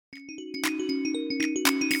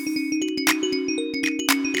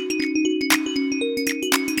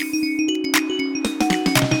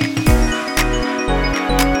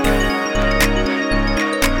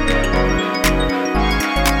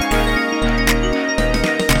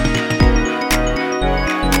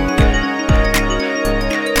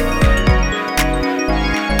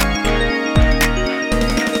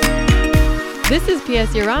This is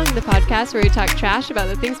P.S. You're Wrong, the podcast where we talk trash about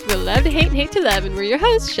the things people love to hate and hate to love, and we're your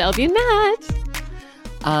hosts, Shelby and Matt.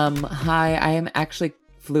 Hi, I am actually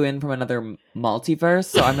flew in from another multiverse,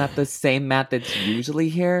 so I'm not the same Matt that's usually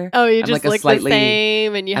here. Oh, you I'm just like look the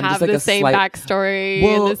same, and you have the same backstory,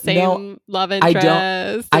 and the same love interest,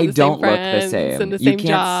 I and the don't same look the friends, same. and the same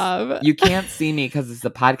job. You can't see me because it's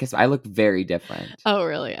the podcast. I look very different. Oh,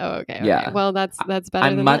 really? Oh, okay. Yeah. Well, that's better.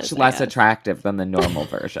 I'm than much this, less attractive than the normal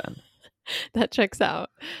version. That checks out.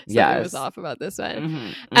 Something Yes. was off about this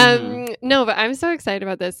one. Mm-hmm. No, but I'm so excited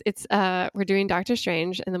about this. It's we're doing Doctor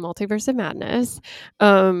Strange in the Multiverse of Madness,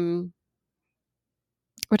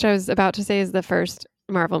 which I was about to say is the first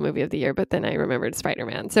Marvel movie of the year, but then I remembered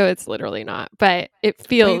Spider-Man, so it's literally not. But it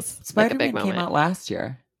feels like a big Spider-Man moment. came out last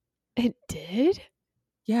year. It did?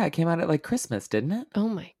 Yeah, it came out at like Christmas, didn't it? Oh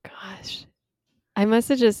my gosh. I must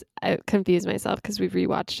have just confused myself because we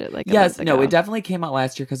rewatched it like a Yes, month no, ago. it definitely came out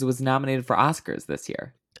last year because it was nominated for Oscars this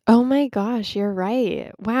year. Oh my gosh, you're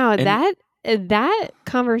right. Wow, And- that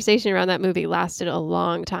conversation around that movie lasted a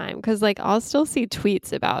long time because like I'll still see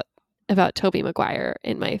tweets about Tobey Maguire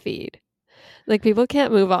in my feed. Like people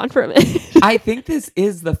can't move on from it. I think this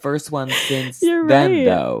is the first one since You're then, right.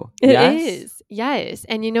 though. It Yes? is. Yes.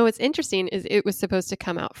 And you know what's interesting is it was supposed to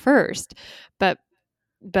come out first, but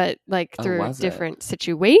like Oh, through was it? different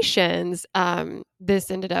situations,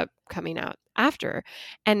 this ended up coming out after.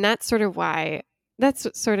 And that's sort of why this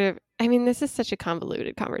is such a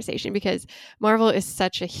convoluted conversation because Marvel is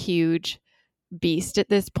such a huge beast at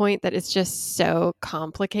this point that it's just so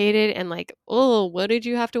complicated and like, oh, what did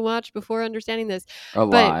you have to watch before understanding this? A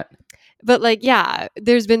lot. But like, yeah,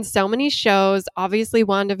 there's been so many shows. Obviously,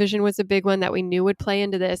 WandaVision was a big one that we knew would play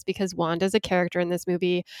into this because Wanda's a character in this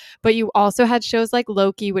movie. But you also had shows like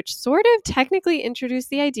Loki, which sort of technically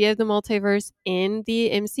introduced the idea of the multiverse in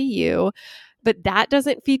the MCU. But that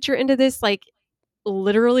doesn't feature into this like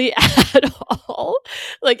literally at all.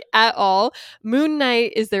 Like at all. Moon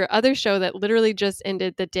Knight is their other show that literally just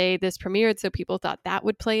ended the day this premiered. So people thought that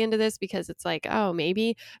would play into this because it's like, oh,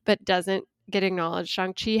 maybe, but doesn't get acknowledged.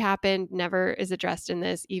 Shang-Chi happened, never is addressed in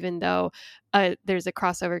this, even though there's a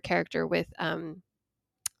crossover character with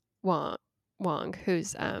Wong,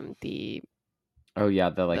 who's the Oh, yeah,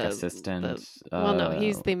 the the- assistant. well, no,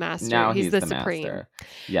 he's the master. Now he's the supreme. master.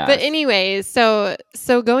 Yes. But anyways, so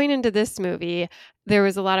going into this movie, there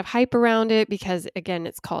was a lot of hype around it because again,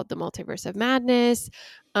 it's called the Multiverse of Madness.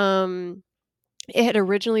 It had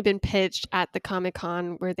originally been pitched at the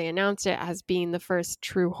Comic-Con where they announced it as being the first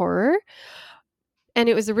true horror. And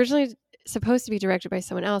it was originally supposed to be directed by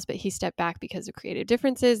someone else, but he stepped back because of creative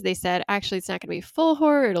differences. They said, actually, it's not going to be full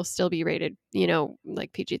horror. It'll still be rated,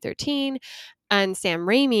 like PG-13. And Sam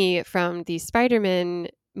Raimi from the Spider-Man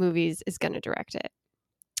movies is going to direct it.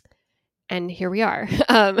 And here we are.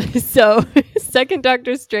 So second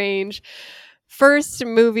Doctor Strange, first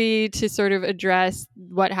movie to sort of address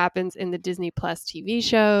what happens in the Disney Plus TV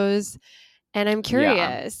shows. And I'm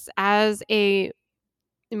curious, as a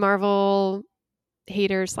Marvel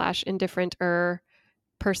hater / indifferent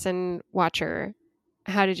person watcher,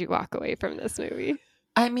 how did you walk away from this movie?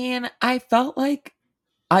 I mean, I felt like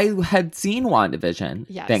I had seen WandaVision,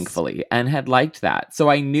 Yes. thankfully, and had liked that. So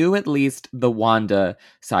I knew at least the Wanda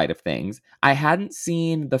side of things. I hadn't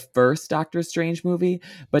seen the first Doctor Strange movie,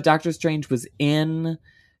 but Doctor Strange was in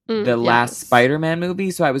the last Spider-Man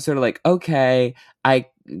movie. So I was sort of like, okay, I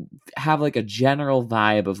have like a general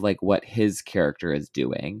vibe of like what his character is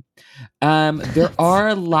doing. There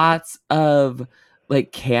are lots of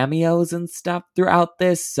like cameos and stuff throughout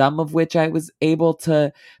this, some of which I was able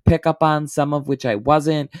to pick up on, some of which I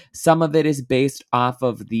wasn't. Some of it is based off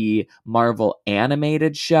of the Marvel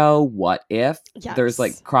animated show, What If? Yes. There's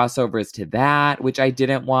like crossovers to that, which I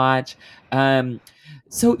didn't watch.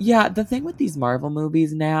 So yeah, the thing with these Marvel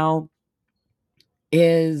movies now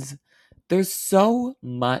is there's so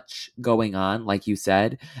much going on, like you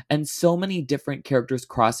said, and so many different characters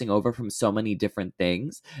crossing over from so many different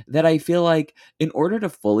things that I feel like in order to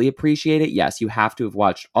fully appreciate it, yes, you have to have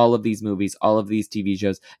watched all of these movies, all of these TV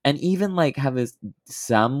shows, and even like have a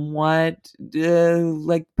somewhat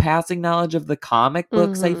like passing knowledge of the comic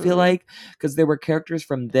books, I feel like, because there were characters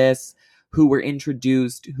from this who were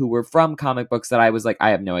introduced, who were from comic books that I was like,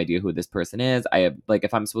 I have no idea who this person is. I have, like,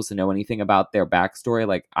 if I'm supposed to know anything about their backstory,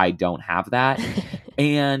 like, I don't have that.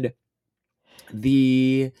 And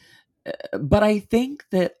but I think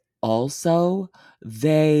that also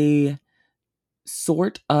they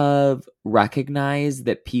sort of recognize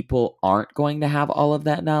that people aren't going to have all of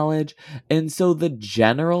that knowledge. And so the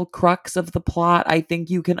general crux of the plot, I think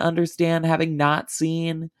you can understand having not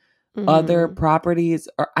seen other properties.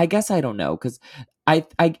 Or I guess I don't know, because I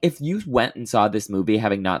if you went and saw this movie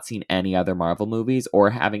having not seen any other Marvel movies or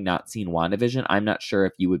having not seen WandaVision, I'm not sure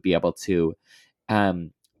if you would be able to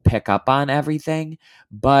pick up on everything.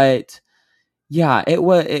 But yeah, it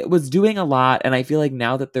was doing a lot, and I feel like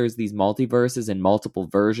now that there's these multiverses and multiple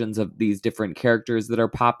versions of these different characters that are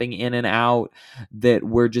popping in and out, that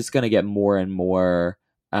we're just gonna get more and more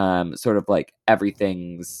sort of like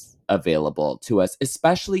everything's available to us,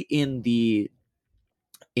 especially in the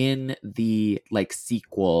like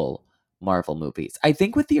sequel Marvel movies. I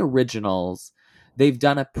think with the originals, they've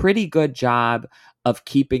done a pretty good job of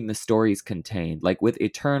keeping the stories contained. Like with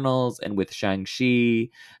Eternals and with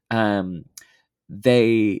Shang-Chi,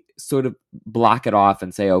 they sort of block it off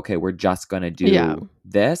and say, okay, we're just going to do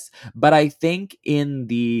this. But I think in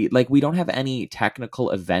the, like, we don't have any technical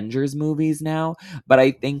Avengers movies now, but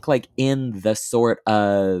I think like in the sort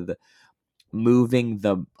of moving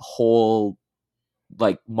the whole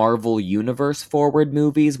like Marvel universe forward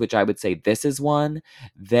movies, which I would say this is one,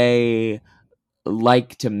 they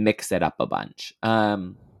like to mix it up a bunch.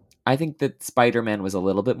 I think that Spider-Man was a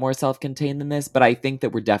little bit more self-contained than this, but I think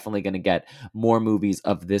that we're definitely going to get more movies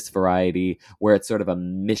of this variety where it's sort of a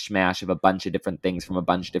mishmash of a bunch of different things from a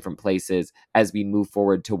bunch of different places as we move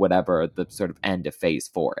forward to whatever the sort of end of phase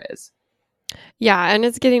 4 is. Yeah, and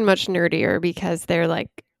it's getting much nerdier because they're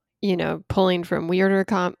like, you know, pulling from weirder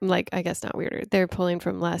like, I guess not weirder. They're pulling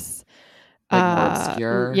from less like more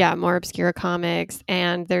obscure. Yeah, more obscure comics,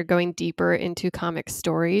 and they're going deeper into comic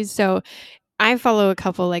stories. So I follow a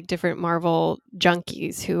couple like different Marvel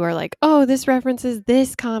junkies who are like, oh, this references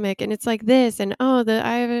this comic and it's like this, and oh,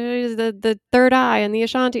 the third eye and the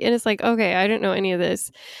Ashanti, and it's like, okay, I don't know any of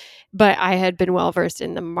this, but I had been well versed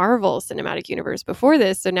in the Marvel Cinematic Universe before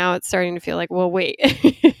this, so now it's starting to feel like, well, wait,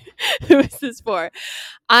 who is this for?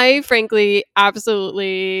 I frankly,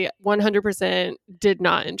 absolutely, 100% did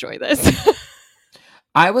not enjoy this.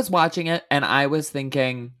 I was watching it and I was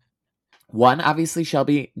thinking, one, obviously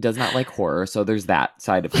Shelby does not like horror, so there's that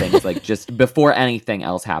side of things, like just before anything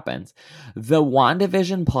else happens. The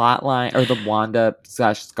WandaVision plotline, or the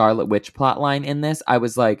Wanda/Scarlet Witch plotline in this, I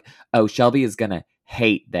was like, oh, Shelby is gonna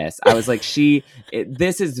hate this. I was like,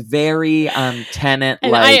 this is very Tenet,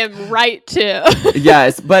 and like, I am right too.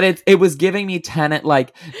 Yes, but it was giving me Tenet,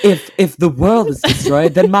 like, if the world is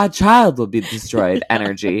destroyed, then my child will be destroyed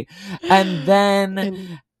energy. And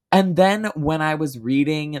then when I was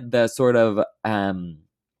reading the sort of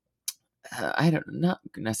not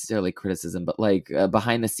necessarily criticism, but like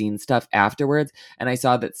behind the scenes stuff afterwards, and I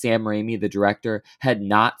saw that Sam Raimi, the director, had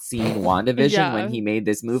not seen WandaVision when he made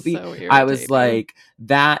this movie. So I was like,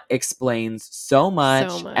 that explains so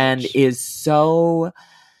much and is so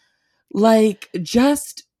like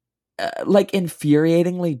just like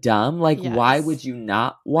infuriatingly dumb. Like, why would you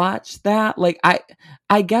not watch that? Like,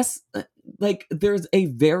 I guess like there's a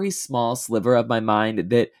very small sliver of my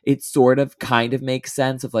mind that it sort of kind of makes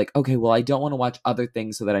sense of like, okay, well, I don't want to watch other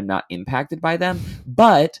things so that I'm not impacted by them.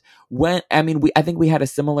 But I think we had a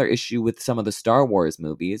similar issue with some of the Star Wars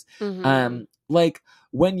movies. Like,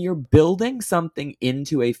 when you're building something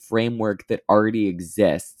into a framework that already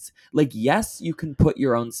exists, like, yes, you can put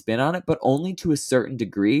your own spin on it, but only to a certain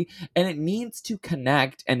degree. And it needs to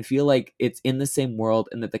connect and feel like it's in the same world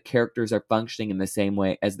and that the characters are functioning in the same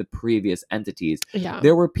way as the previous entities. Yeah.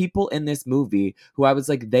 There were people in this movie who I was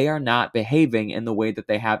like, they are not behaving in the way that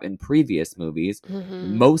they have in previous movies,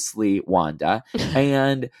 mostly Wanda.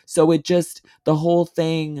 And so the whole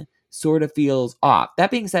thing sort of feels off.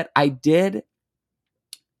 That being said, I did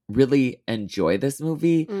really enjoy this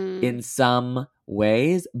movie in some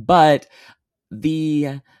ways, but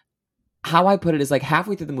how I put it is like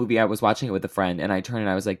halfway through the movie I was watching it with a friend and I turned and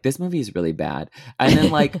I was like, this movie is really bad. And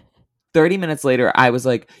then like 30 minutes later I was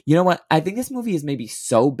like, you know what, I think this movie is maybe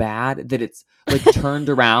so bad that it's like turned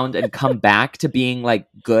around and come back to being like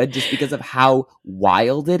good just because of how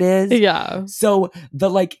wild it is. Yeah. So the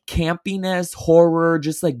like campiness, horror,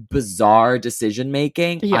 just like bizarre decision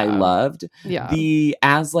making, I loved. Yeah.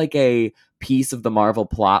 As like a piece of the Marvel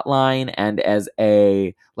plot line and as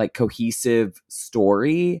a like cohesive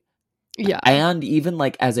story, Yeah. And even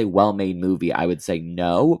like as a well-made movie, I would say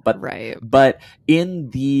no. Right. But in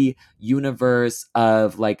the universe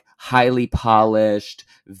of like highly polished,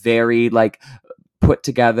 very like put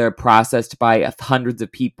together, processed by hundreds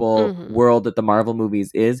of people world that the Marvel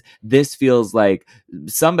movies is, this feels like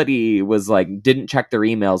somebody was like didn't check their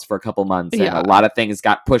emails for a couple months and a lot of things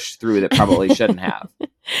got pushed through that probably shouldn't have.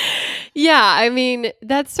 Yeah, I mean,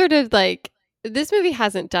 that's sort of like, this movie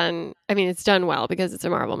hasn't done, I mean, it's done well because it's a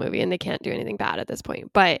Marvel movie and they can't do anything bad at this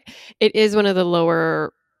point, but it is one of the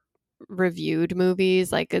lower reviewed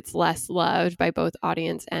movies. Like, it's less loved by both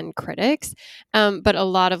audience and critics. But a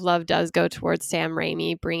lot of love does go towards Sam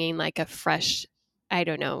Raimi bringing like a fresh, I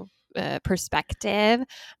don't know, perspective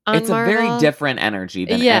on it's Marvel. A very different energy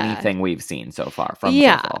than anything we've seen so far from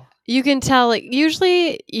Marvel. You can tell, like,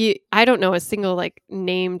 usually I don't know a single like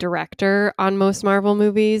name director on most Marvel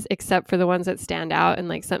movies except for the ones that stand out, and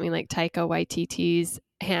like something like Taika Waititi's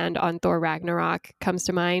hand on Thor Ragnarok comes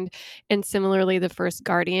to mind. And similarly, the first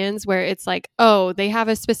Guardians, where it's like, oh, they have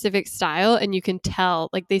a specific style and you can tell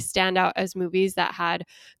like they stand out as movies that had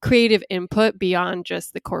creative input beyond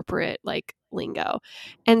just the corporate like lingo.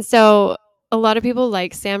 And so a lot of people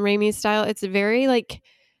like Sam Raimi's style. It's very like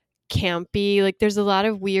campy. Like, there's a lot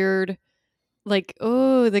of weird, like,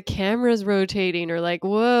 oh, the camera's rotating, or like,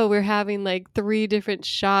 whoa, we're having like 3 different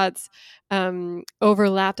shots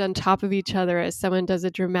overlapped on top of each other as someone does a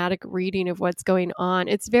dramatic reading of what's going on.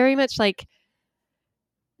 It's very much like,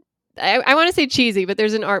 I want to say cheesy, but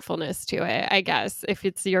there's an artfulness to it, I guess, if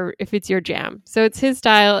it's your jam. So it's his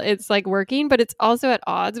style. It's like working, but it's also at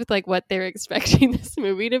odds with like what they're expecting this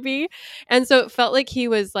movie to be. And so it felt like he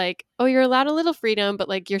was like, oh, you're allowed a little freedom, but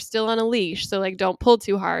like you're still on a leash. So like don't pull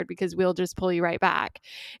too hard because we'll just pull you right back.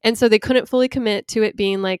 And so they couldn't fully commit to it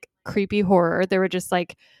being like creepy horror. There were just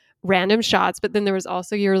like random shots, but then there was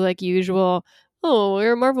also your like usual, oh,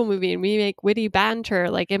 we're a Marvel movie and we make witty banter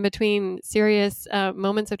like in between serious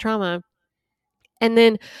moments of trauma. And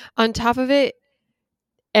then on top of it,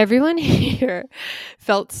 everyone here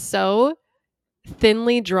felt so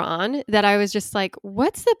thinly drawn that I was just like,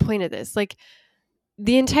 what's the point of this? Like,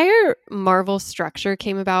 the entire Marvel structure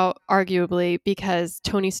came about arguably because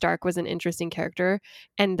Tony Stark was an interesting character,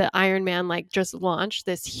 and the Iron Man like just launched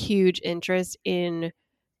this huge interest in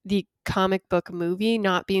the comic book movie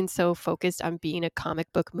not being so focused on being a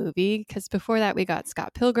comic book movie. Because before that, we got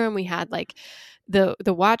Scott Pilgrim, we had like the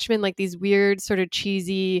Watchmen, like these weird sort of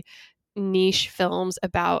cheesy niche films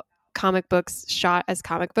about comic books shot as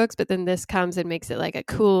comic books, but then this comes and makes it like a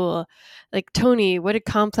cool, like, Tony, what a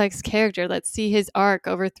complex character, let's see his arc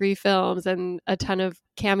over 3 films and a ton of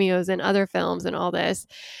cameos in other films and all this.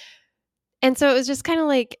 And so it was just kind of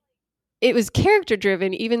like, it was character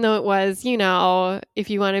driven, even though it was, you know, if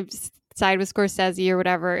you want to side with Scorsese or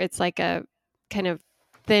whatever, it's like a kind of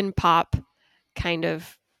thin pop kind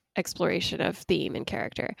of exploration of theme and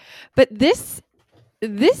character. But this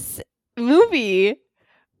movie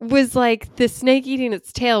was like the snake eating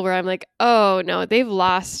its tail, where I'm like, oh no, they've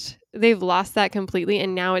lost that completely,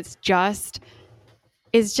 and now it's just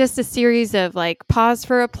a series of like pause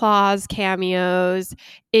for applause cameos.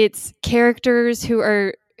 It's characters who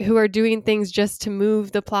are doing things just to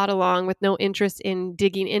move the plot along with no interest in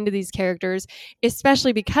digging into these characters,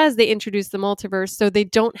 especially because they introduce the multiverse, so they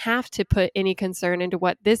don't have to put any concern into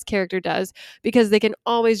what this character does, because they can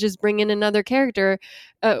always just bring in another character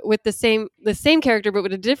with the same character but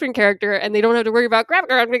with a different character, and they don't have to worry about grab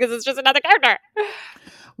because it's just another character.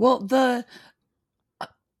 Well,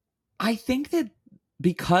 I think that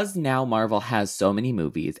because now Marvel has so many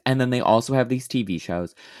movies, and then they also have these TV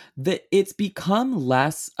shows, that it's become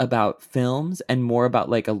less about films and more about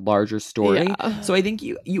like a larger story. Yeah. So I think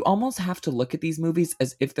you almost have to look at these movies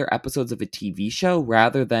as if they're episodes of a TV show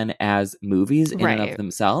rather than as movies in and of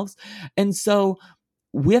themselves. And so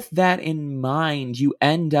with that in mind, you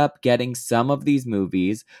end up getting some of these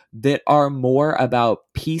movies that are more about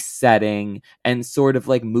piece setting and sort of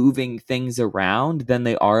like moving things around than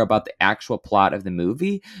they are about the actual plot of the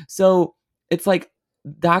movie. So it's like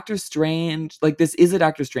Doctor Strange, like this is a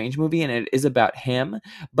Doctor Strange movie and it is about him,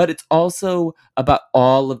 but it's also about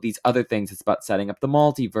all of these other things. It's about setting up the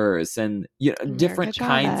multiverse and, you know, different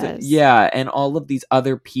kinds of, and all of these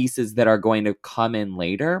other pieces that are going to come in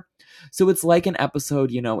later. So it's like an episode,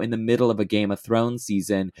 you know, in the middle of a Game of Thrones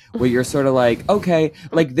season where you're sort of like, okay,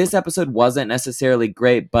 like this episode wasn't necessarily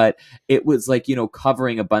great, but it was like, you know,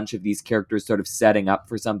 covering a bunch of these characters, sort of setting up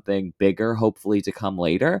for something bigger, hopefully to come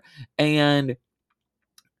later. And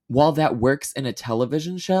while that works in a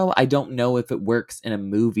television show, I don't know if it works in a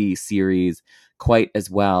movie series quite as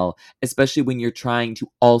well, especially when you're trying to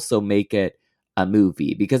also make it a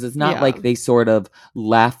movie, because it's not like they sort of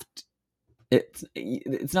left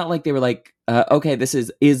it's not like they were like, okay, this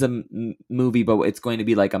is a movie, but it's going to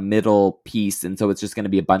be like a middle piece, and so it's just going to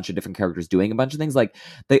be a bunch of different characters doing a bunch of things. Like,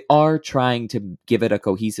 they are trying to give it a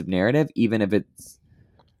cohesive narrative, even if it's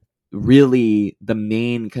really the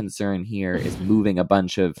main concern here is moving a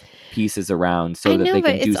bunch of pieces around so that they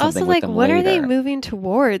can do something with them later. What are they moving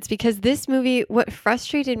towards? Because this movie, what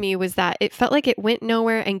frustrated me was that it felt like it went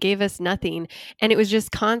nowhere and gave us nothing, and it was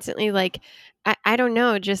just constantly like, I don't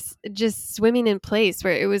know, just swimming in place,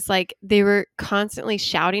 where it was like they were constantly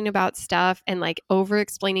shouting about stuff and like over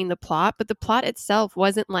explaining the plot, but the plot itself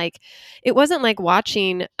wasn't like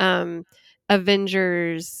watching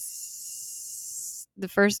Avengers, the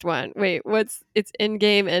first one. Wait, it's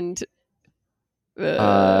Endgame and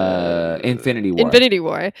Infinity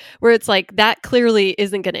War, where it's like that clearly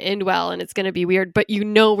isn't going to end well and it's going to be weird, but you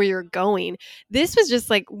know where you're going. This was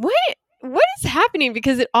just like, what is happening?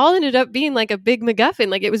 Because it all ended up being like a big MacGuffin.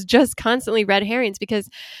 Like, it was just constantly red herrings, because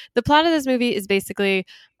the plot of this movie is basically,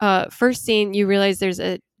 first scene, you realize there's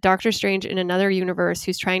a Doctor Strange in another universe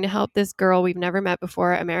who's trying to help this girl we've never met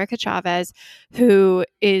before, America Chavez, who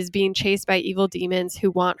is being chased by evil demons who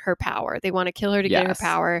want her power. They want to kill her to get her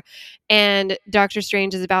power. And Doctor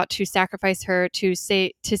Strange is about to sacrifice her to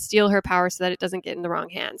steal her power so that it doesn't get in the wrong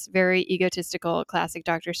hands. Very egotistical, classic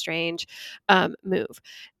Doctor Strange move.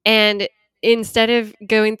 And instead of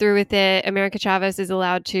going through with it, America Chavez is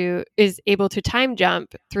able to time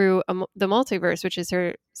jump through the multiverse, which is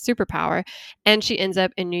her superpower, and she ends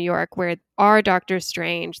up in New York, where our Doctor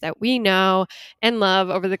Strange that we know and love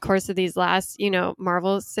over the course of these last,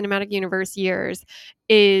 Marvel Cinematic Universe years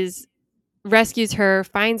rescues her,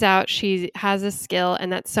 finds out she has a skill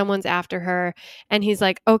and that someone's after her. And he's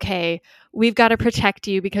like, okay, we've got to protect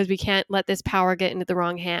you because we can't let this power get into the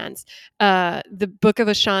wrong hands. The Book of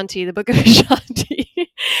Ashanti.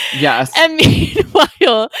 Yes. And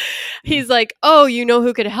meanwhile, he's like, oh, you know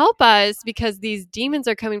who could help us, because these demons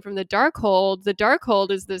are coming from the Darkhold. The Darkhold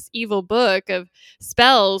is this evil book of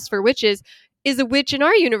spells for witches. Is a witch in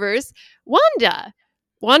our universe, Wanda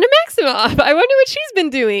Maximoff. I wonder what she's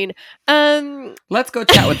been doing. Let's go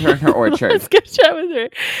chat with her in her orchard. Let's go chat with her.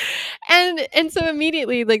 And so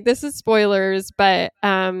immediately, like, this is spoilers, but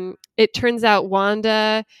it turns out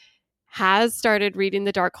Wanda has started reading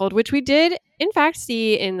the Darkhold, which we did in fact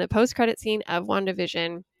see in the post-credit scene of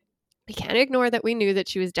WandaVision. We can't ignore that we knew that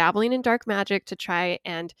she was dabbling in dark magic to try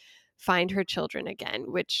and find her children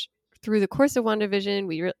again, which through the course of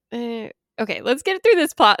WandaVision, okay, let's get through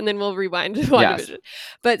this plot and then we'll rewind to WandaVision. Yes.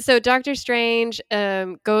 But so Doctor Strange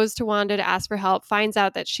goes to Wanda to ask for help, finds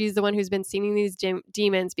out that she's the one who's been seeing these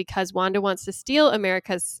demons because Wanda wants to steal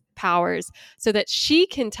America's powers so that she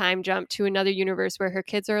can time jump to another universe where her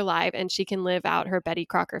kids are alive and she can live out her Betty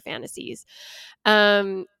Crocker fantasies.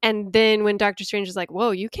 And then when Doctor Strange is like,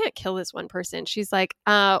 whoa, you can't kill this one person, she's like,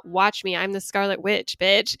 watch me, I'm the Scarlet Witch,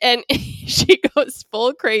 bitch. And she goes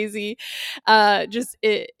full crazy,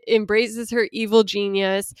 embraces her evil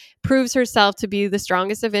genius, proves herself to be the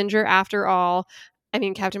strongest Avenger after all. I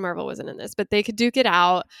mean, Captain Marvel wasn't in this, but they could duke it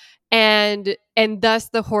out. And thus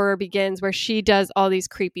the horror begins, where she does all these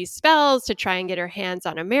creepy spells to try and get her hands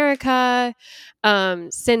on America,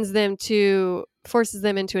 forces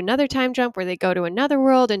them into another time jump where they go to another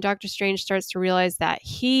world, and Doctor Strange starts to realize that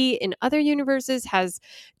he, in other universes, has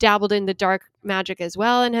dabbled in the dark magic as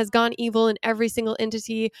well and has gone evil in every single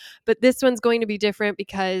entity, but this one's going to be different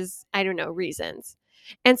because, I don't know, reasons.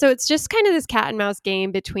 And so it's just kind of this cat and mouse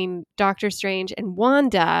game between Doctor Strange and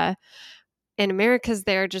Wanda, and America's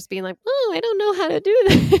there just being like, oh, I don't know how to do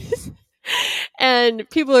this. And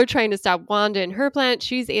people are trying to stop Wanda and her planet.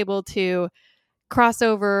 She's able to cross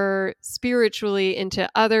over spiritually into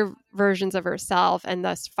other versions of herself and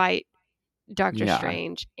thus fight Doctor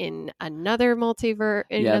Strange in another multiverse,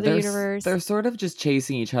 in another universe. They're sort of just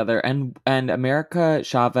chasing each other, and America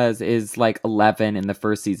Chavez is like 11 in the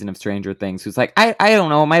first season of Stranger Things, who's like, I don't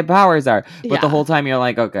know what my powers are, but the whole time you're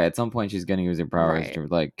like, okay, at some point she's gonna use her powers to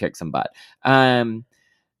like kick some butt.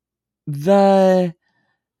 The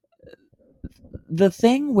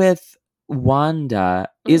thing with Wanda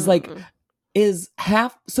is like,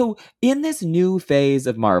 so in this new phase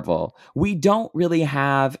of Marvel, we don't really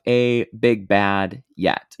have a big bad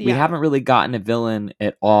yet. We haven't really gotten a villain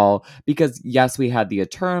at all, because yes, we had the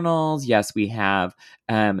Eternals, yes, we have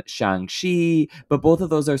Shang-Chi, but both of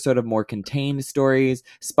those are sort of more contained stories.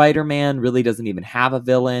 Spider-Man really doesn't even have a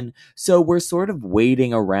villain, so we're sort of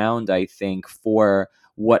waiting around, I think, for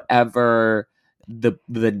whatever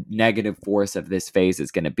the negative force of this phase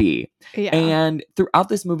is going to be. Yeah. And throughout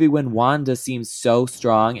this movie, when Wanda seems so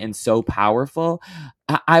strong and so powerful,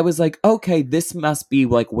 I was like, okay, this must be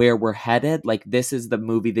like where we're headed. Like, this is the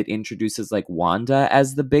movie that introduces like Wanda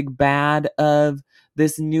as the big bad of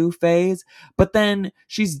this new phase. But then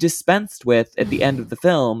she's dispensed with at the end of the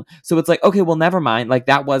film. So it's like, okay, well, never mind. Like,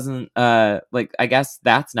 that wasn't like, I guess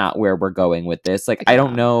that's not where we're going with this. Like, I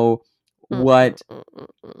don't know what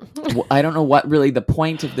I don't know what really the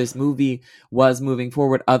point of this movie was moving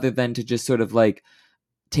forward, other than to just sort of like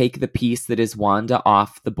take the piece that is Wanda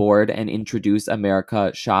off the board and introduce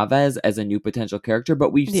America Chavez as a new potential character.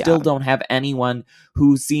 But we still don't have anyone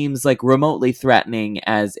who seems like remotely threatening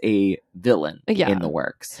as a villain in the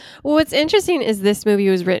works. Well, what's interesting is this movie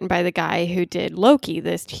was written by the guy who did Loki,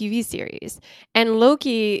 this TV series. And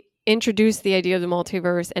Loki introduced the idea of the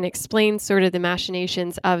multiverse and explained sort of the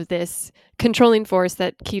machinations of this controlling force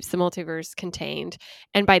that keeps the multiverse contained.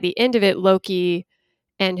 And by the end of it, Loki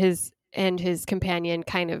and his companion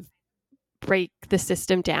kind of break the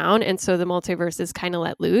system down, and so the multiverse is kind of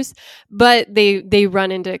let loose. But they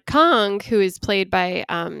run into Kang, who is played by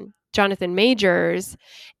Jonathan Majors,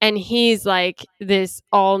 and he's like this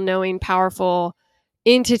all-knowing, powerful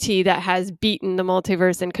entity that has beaten the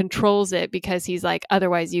multiverse and controls it, because he's like,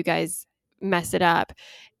 otherwise you guys mess it up.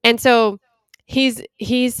 And so he's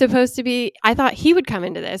supposed to be, I thought he would come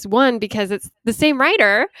into this, one, because it's the same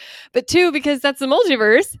writer, but two, because that's the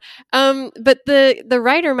multiverse. But the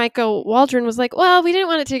writer, Michael Waldron, was like, well, we didn't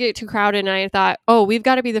want it to get too crowded. And I thought, oh, we've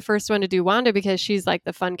got to be the first one to do Wanda because she's like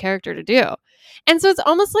the fun character to do. And so it's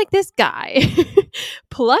almost like this guy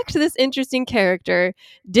plucked this interesting character,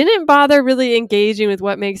 didn't bother really engaging with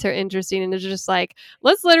what makes her interesting, and is just like,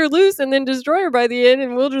 let's let her loose and then destroy her by the end,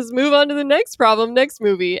 and we'll just move on to the next problem next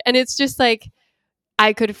movie. And it's just like,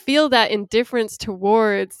 I could feel that indifference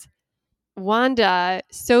towards Wanda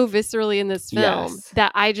so viscerally in this film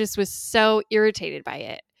that I just was so irritated by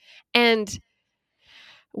it. And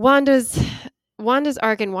Wanda's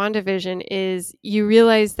arc in WandaVision is, you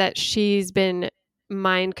realize that she's been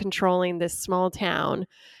mind controlling this small town,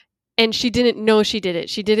 and she didn't know she did it.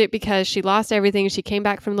 She did it because she lost everything. She came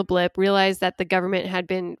back from the blip, realized that the government had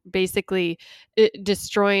been basically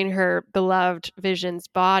destroying her beloved Vision's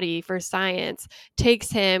body for science, takes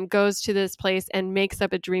him, goes to this place, and makes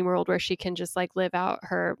up a dream world where she can just like live out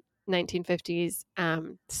her 1950s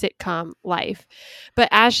sitcom life. But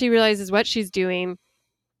as she realizes what she's doing,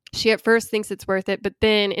 she at first thinks it's worth it, but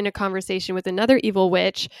then in a conversation with another evil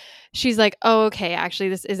witch, she's like, oh, okay, actually,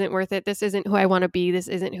 this isn't worth it. This isn't who I want to be. This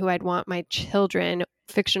isn't who I'd want my children,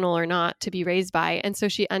 fictional or not, to be raised by. And so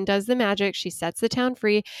she undoes the magic, she sets the town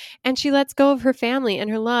free, and she lets go of her family and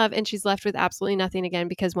her love, and she's left with absolutely nothing again,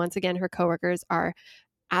 because once again, her coworkers are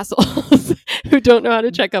assholes who don't know how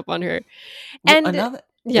to check up on her. Well, and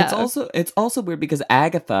it's also weird because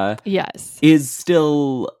Agatha yes is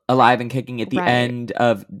still alive and kicking at the end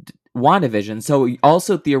of WandaVision, so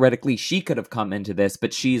also theoretically she could have come into this,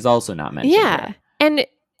 but she's also not mentioned. Yeah.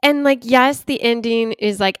 And like, yes, the ending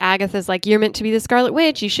is like, Agatha's like, you're meant to be the Scarlet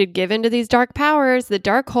Witch, you should give into these dark powers, the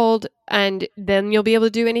Darkhold, and then you'll be able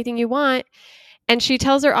to do anything you want. And she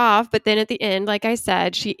tells her off, but then at the end, like I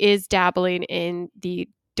said, she is dabbling in the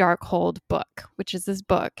Darkhold book, which is this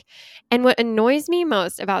book. And what annoys me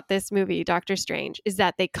most about this movie, Doctor Strange, is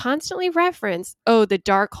that they constantly reference, oh, the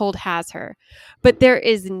Darkhold has her. But there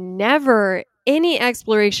is never any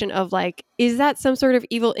exploration of like, is that some sort of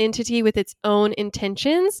evil entity with its own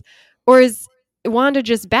intentions? Or is Wanda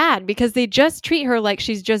just bad? Because they just treat her like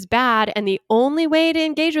she's just bad, and the only way to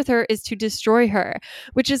engage with her is to destroy her.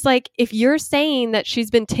 Which is like, if you're saying that she's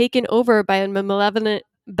been taken over by a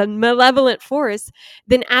malevolent force,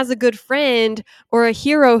 then as a good friend or a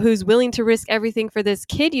hero who's willing to risk everything for this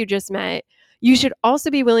kid you just met, you should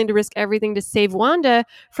also be willing to risk everything to save Wanda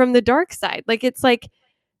from the dark side. Like, it's like,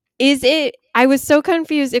 I was so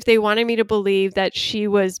confused if they wanted me to believe that she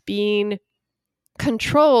was being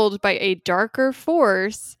controlled by a darker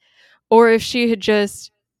force, or if she had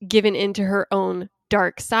just given into her own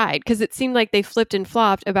dark side, because it seemed like they flipped and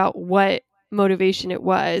flopped about what motivation it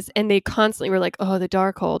was, and they constantly were like, oh, the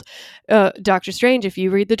Darkhold, Doctor Strange, if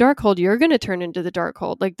you read the Darkhold, you're going to turn into the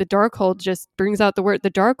Darkhold. Like, the Darkhold just brings out the word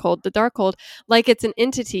the Darkhold, like it's an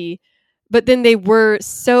entity. But then they were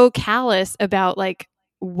so callous about like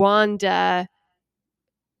Wanda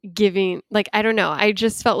giving, like, I don't know, I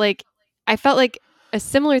felt like a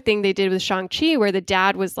similar thing they did with Shang-Chi, where the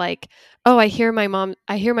dad was like, oh, I hear my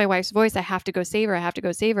wife's voice, I have to go save her.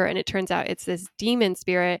 And it turns out it's this demon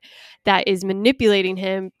spirit that is manipulating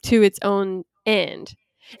him to its own end.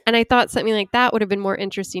 And I thought something like that would have been more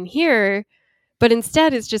interesting here, But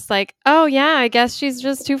instead, it's just like, oh, yeah, I guess she's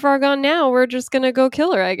just too far gone now. We're just going to go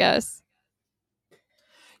kill her, I guess.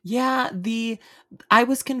 Yeah, I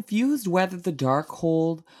was confused whether the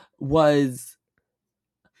Darkhold was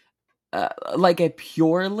like a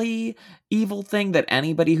purely evil thing that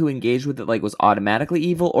anybody who engaged with it like was automatically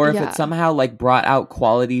evil, or if it somehow like brought out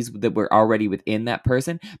qualities that were already within that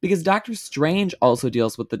person. Because Doctor Strange also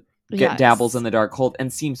deals with the dabbles in the Darkhold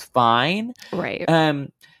and seems fine, right?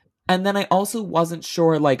 And then I also wasn't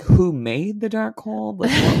sure like who made the Darkhold.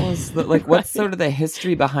 Like what was the, like what's sort of the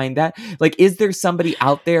history behind that? Like, is there somebody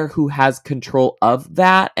out there who has control of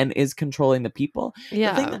that and is controlling the people?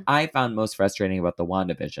 Yeah. The thing that I found most frustrating about the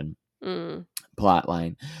WandaVision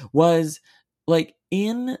plotline was like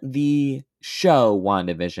in the show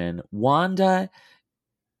WandaVision, Wanda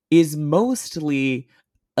is mostly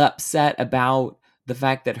upset about the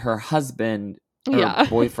fact that her husband or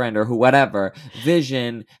boyfriend or whatever,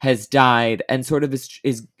 Vision, has died, and sort of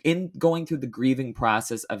is in going through the grieving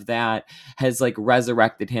process of that, has like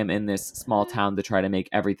resurrected him in this small town to try to make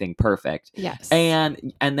everything perfect. Yes.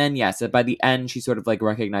 And then yes, by the end she sort of like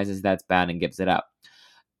recognizes that's bad and gives it up.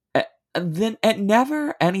 Then at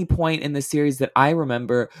never any point in the series that I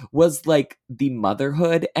remember was like the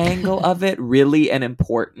motherhood angle of it really an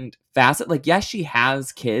important facet. Like, yes, she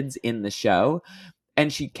has kids in the show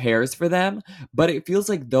and she cares for them, but it feels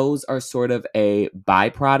like those are sort of a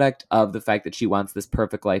byproduct of the fact that she wants this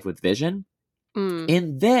perfect life with Vision.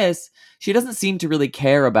 In this, she doesn't seem to really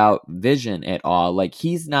care about Vision at all. Like,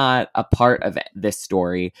 he's not a part of this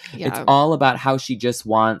story. It's all about how she just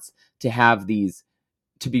wants to have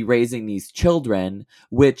to be raising these children,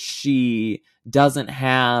 which she doesn't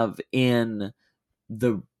have in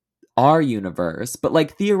our universe. But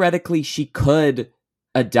like theoretically she could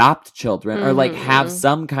adopt children or like have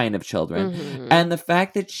some kind of children. And the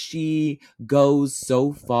fact that she goes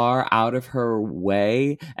so far out of her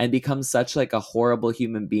way and becomes such like a horrible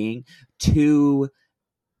human being to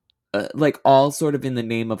like all sort of in the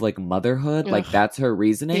name of like motherhood, like that's her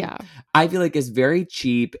reasoning. I feel like is very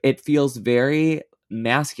cheap. It feels very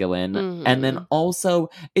masculine, and then also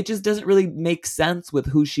it just doesn't really make sense with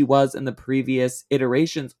who she was in the previous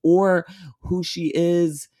iterations or who she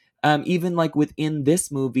is even like within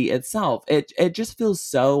this movie itself. It just feels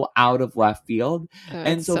so out of left field.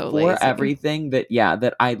 And so for lazy. Everything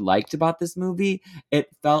that I liked about this movie,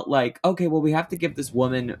 it felt like, okay, well, we have to give this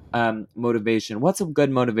woman motivation. What's a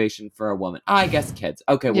good motivation for a woman? I guess kids.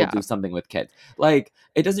 Okay, we'll do something with kids. Like,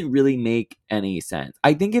 it doesn't really make any sense.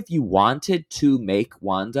 I think if you wanted to make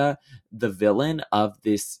Wanda the villain of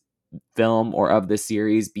this film or of the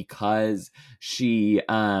series because she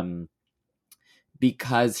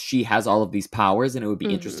has all of these powers and it would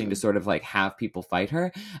be interesting to sort of like have people fight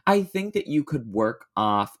her, I think that you could work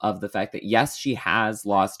off of the fact that yes, she has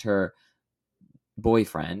lost her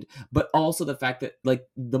boyfriend, but also the fact that like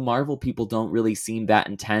the Marvel people don't really seem that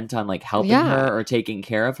intent on like helping her or taking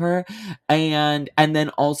care of her. And then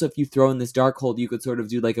also if you throw in this Darkhold, you could sort of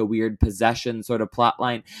do like a weird possession sort of plot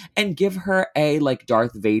line and give her a like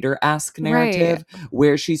Darth Vader-esque narrative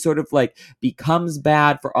where she sort of like becomes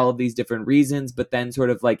bad for all of these different reasons, but then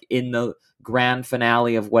sort of like in the grand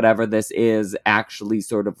finale of whatever this is actually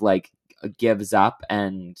sort of like gives up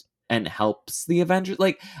and helps the Avengers.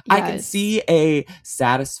 Like, I can see a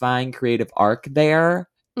satisfying creative arc there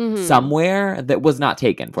somewhere that was not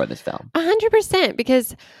taken for this film. 100%,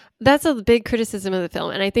 because that's a big criticism of the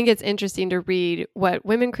film. And I think it's interesting to read what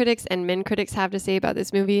women critics and men critics have to say about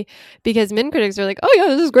this movie, because men critics are like, oh yeah,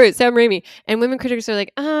 this is great, Sam Raimi. And women critics are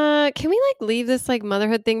like, can we like leave this like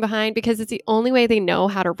motherhood thing behind? Because it's the only way they know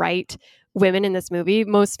how to write women in this movie,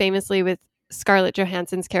 most famously with Scarlett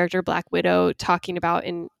Johansson's character Black Widow talking about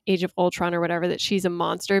in Age of Ultron or whatever that she's a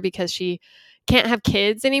monster because she can't have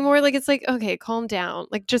kids anymore. Like, it's like, okay, calm down.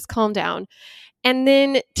 Like, just calm down. And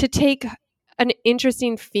then to take an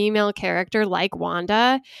interesting female character like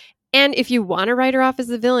Wanda, and if you want to write her off as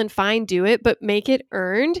the villain, fine, do it, but make it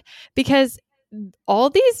earned, because all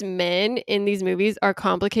these men in these movies are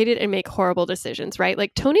complicated and make horrible decisions, right?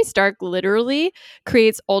 Like Tony Stark literally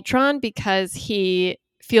creates Ultron because he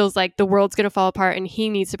feels like the world's going to fall apart and he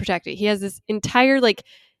needs to protect it. He has this entire like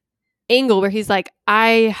angle where he's like,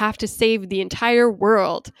 I have to save the entire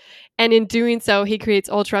world. And in doing so, he creates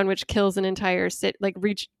Ultron, which kills an entire city, like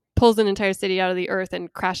pulls an entire city out of the earth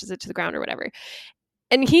and crashes it to the ground or whatever.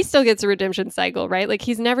 And he still gets a redemption cycle, right? Like,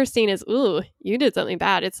 he's never seen as, ooh, you did something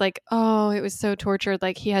bad. It's like, oh, it was so tortured.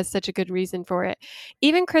 Like, he has such a good reason for it.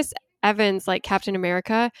 Even Chris Evans, like Captain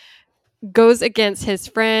America, goes against his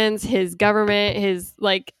friends, his government, his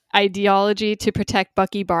like ideology to protect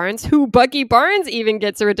Bucky Barnes, who Bucky Barnes even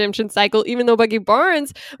gets a redemption cycle, even though Bucky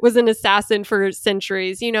Barnes was an assassin for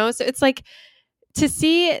centuries, you know? So it's like to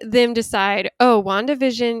see them decide, oh,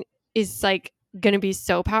 WandaVision is like going to be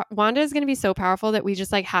so Wanda is going to be so powerful that we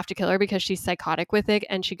just like have to kill her because she's psychotic with it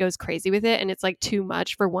and she goes crazy with it and it's like too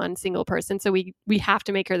much for one single person, so we have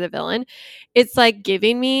to make her the villain. It's like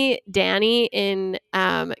giving me Dany in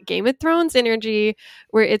Game of Thrones energy,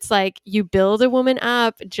 where it's like you build a woman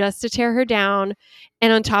up just to tear her down,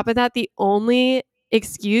 and on top of that the only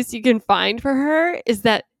excuse you can find for her is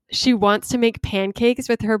that she wants to make pancakes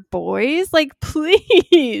with her boys. Like,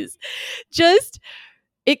 please, just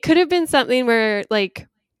it could have been something where like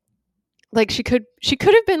she could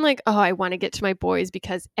have been like, oh, I want to get to my boys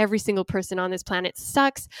because every single person on this planet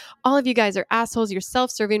sucks. All of you guys are assholes. You're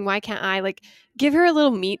self-serving. Why can't I like give her a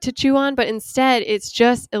little meat to chew on? But instead, it's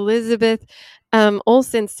just Elizabeth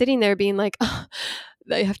Olsen sitting there being like, oh,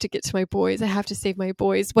 I have to get to my boys. I have to save my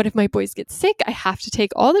boys. What if my boys get sick? I have to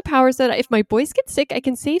take all the powers that if my boys get sick, I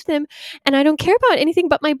can save them. And I don't care about anything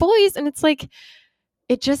but my boys. And it's like,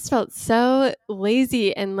 it just felt so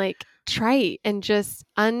lazy and like trite and just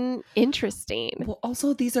uninteresting. Well,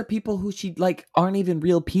 also these are people who she like aren't even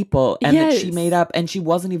real people and that she made up and she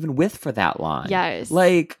wasn't even with for that long. Yes.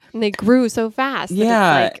 Like, and they grew so fast.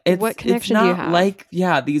 Yeah. It's like, what connection do you have? Like,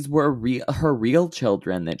 yeah, these were her real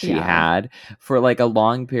children that she had for like a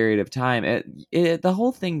long period of time. The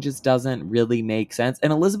whole thing just doesn't really make sense.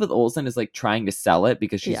 And Elizabeth Olsen is like trying to sell it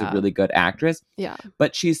because she's a really good actress. Yeah.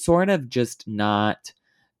 But she's sort of just not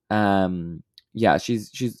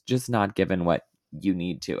she's just not given what you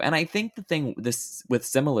need to. And I think the thing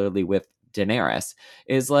similarly with Daenerys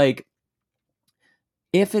is like,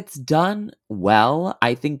 if it's done well,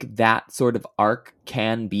 I think that sort of arc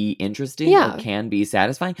can be interesting or can be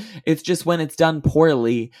satisfying. It's just when it's done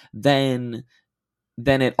poorly, then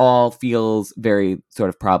it all feels very sort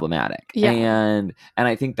of problematic. Yeah. And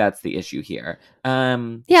I think that's the issue here.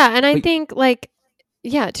 And I think like,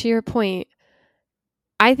 to your point,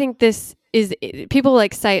 I think this is, people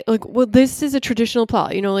like cite like, well, this is a traditional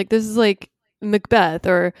plot, you know, like this is like Macbeth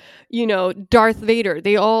or, you know, Darth Vader.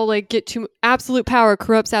 They all like get to absolute power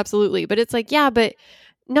corrupts absolutely. But it's like, yeah, but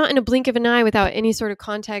not in a blink of an eye without any sort of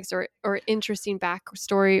context or interesting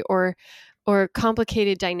backstory or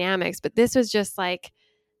complicated dynamics. But this was just like,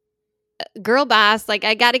 girl boss, like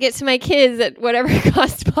I got to get to my kids at whatever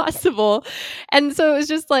cost possible. And so it was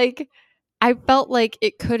just like, I felt like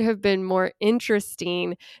it could have been more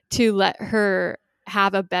interesting to let her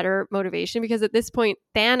have a better motivation, because at this point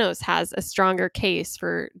Thanos has a stronger case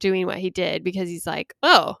for doing what he did, because he's like,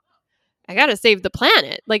 oh, I got to save the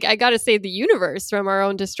planet. Like I got to save the universe from our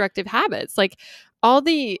own destructive habits. Like all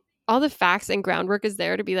the facts and groundwork is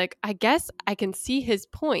there to be like, I guess I can see his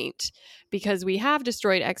point because we have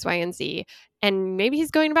destroyed X, Y, and Z. And maybe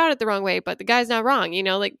he's going about it the wrong way, but the guy's not wrong, you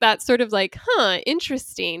know, like that's sort of like,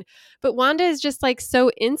 interesting. But Wanda is just like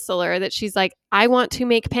so insular that she's like, I want to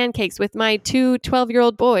make pancakes with my 2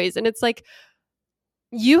 12-year-old boys. And it's like,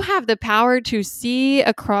 you have the power to see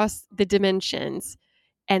across the dimensions.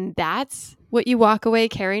 And that's what you walk away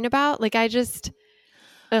caring about. Like, I just,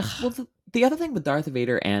 well, the other thing with Darth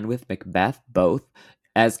Vader and with Macbeth, both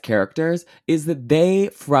as characters, is that they,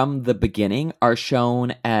 from the beginning, are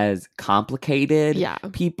shown as complicated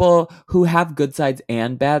people who have good sides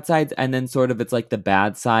and bad sides, and then sort of it's like the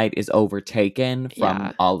bad side is overtaken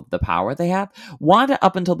from all of the power they have. Wanda,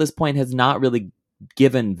 up until this point, has not really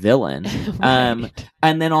given villain. Right.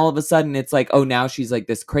 And then all of a sudden it's like, oh, now she's like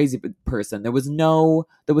this crazy person. There was no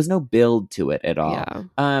build to it at all.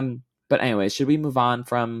 But anyway, should we move on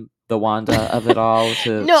from the Wanda of it all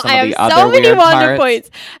to no, some I of the have other so many weird Wanda parts? points.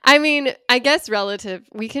 I mean, I guess relative,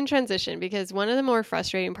 we can transition, because one of the more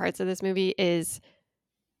frustrating parts of this movie is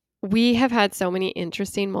we have had so many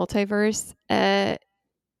interesting multiverse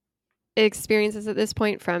experiences at this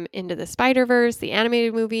point, from Into the Spider-Verse, the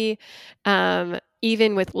animated movie,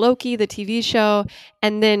 even with Loki, the TV show,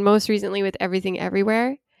 and then most recently with Everything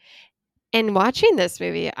Everywhere. And watching this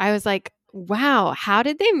movie, I was like, wow, how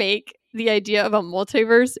did they make the idea of a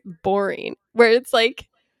multiverse boring? Where it's like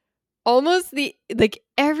almost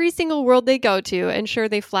every single world they go to, and sure,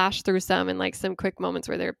 they flash through some in like some quick moments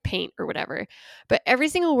where they're paint or whatever, but every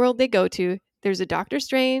single world they go to, there's a Doctor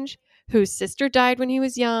Strange whose sister died when he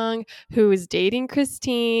was young, who is dating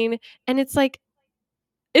Christine, and it's like,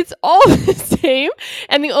 it's all the same.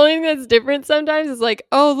 And the only thing that's different sometimes is like,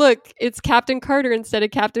 oh, look, it's Captain Carter instead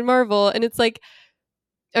of Captain Marvel. And it's like,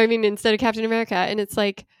 I mean, instead of Captain America. And it's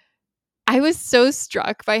like, I was so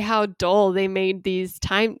struck by how dull they made these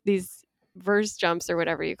verse jumps or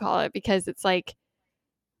whatever you call it, because it's like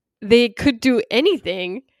they could do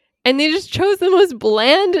anything And they just chose the most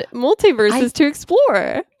bland multiverses to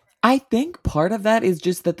explore. I think part of that is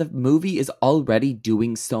just that the movie is already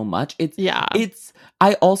doing so much.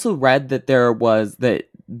 I also read that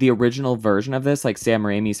the original version of this, like Sam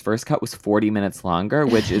Raimi's first cut, was 40 minutes longer,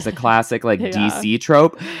 which is a classic like DC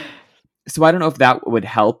trope. So I don't know if that would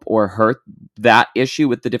help or hurt that issue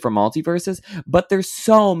with the different multiverses, but there's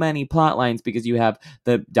so many plot lines because you have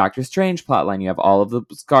the Doctor Strange plotline, you have all of the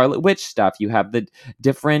Scarlet Witch stuff, you have the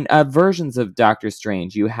different versions of Doctor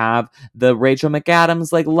Strange, you have the Rachel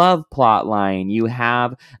McAdams like love plotline, you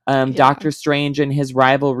have Doctor Strange and his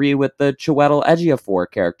rivalry with the Chiwetel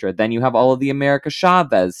Ejiofor character, then you have all of the America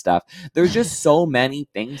Chavez stuff. There's just so many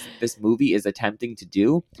things that this movie is attempting to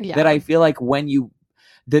do that I feel like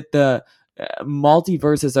that the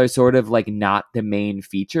multiverses are sort of like not the main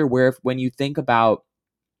feature, where when you think about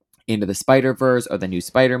Into the Spider-Verse or the new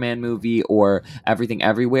Spider-Man movie or Everything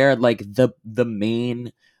Everywhere, like the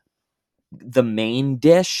main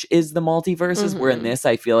dish is the multiverses, where in this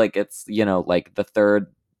I feel like it's, you know, like the third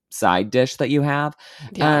side dish that you have.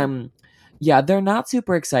 Yeah, they're not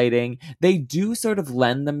super exciting. They do sort of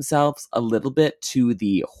lend themselves a little bit to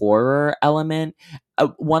the horror element.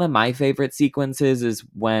 One of my favorite sequences is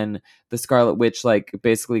when the Scarlet Witch like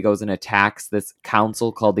basically goes and attacks this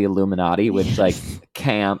council called the Illuminati, which like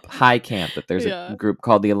high camp that there's a group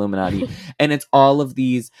called the Illuminati. And it's all of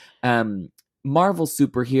these Marvel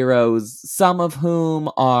superheroes, some of whom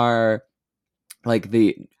are like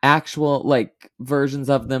the actual like versions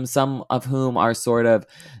of them, some of whom are sort of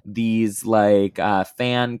these like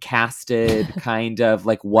fan casted kind of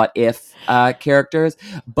like what if characters,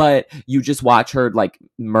 but you just watch her like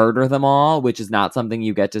murder them all, which is not something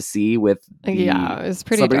you get to see with it's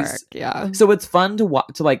pretty dark. So it's fun to watch.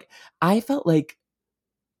 To like, I felt like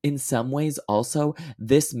in some ways also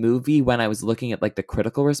this movie, when I was looking at like the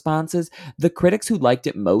critical responses, the critics who liked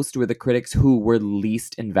it most were the critics who were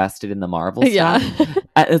least invested in the Marvel stuff.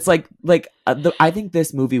 It's like I think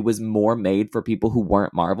this movie was more made for people who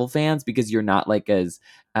weren't Marvel fans, because you're not like as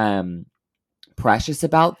precious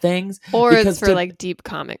about things, or it's for like deep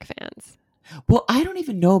comic fans. Well, I don't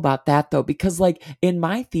even know about that though, because like in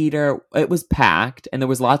my theater, it was packed and there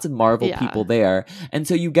was lots of Marvel people there. And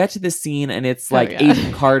so you get to this scene and it's like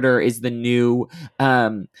Agent Carter is the new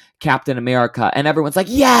Captain America. And everyone's like,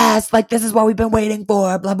 yes, like this is what we've been waiting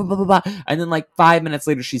for, blah, blah, blah, blah, blah. And then like 5 minutes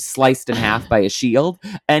later, she's sliced in half by a shield.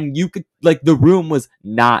 And you could like, the room was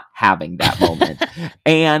not having that moment.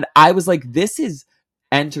 And I was like, this is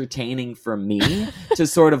entertaining for me to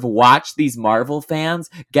sort of watch these Marvel fans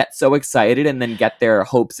get so excited and then get their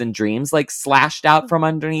hopes and dreams like slashed out from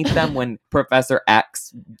underneath them when Professor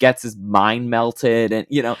X gets his mind melted, and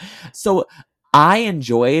you know, so I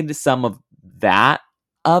enjoyed some of that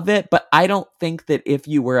of it, but I don't think that if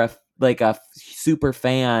you were a super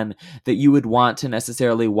fan that you would want to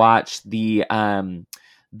necessarily watch the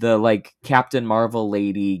like Captain Marvel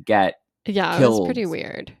lady get killed. It was pretty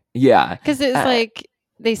weird. Yeah, because it's like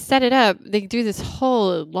they set it up. They do this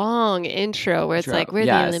whole long intro where it's like, we're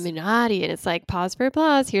the Illuminati. And it's like, pause for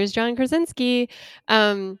applause. Here's John Krasinski.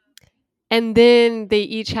 And then they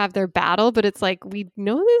each have their battle. But it's like, we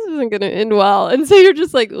know this isn't going to end well. And so you're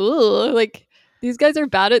just like, ooh, like these guys are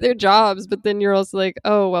bad at their jobs. But then you're also like,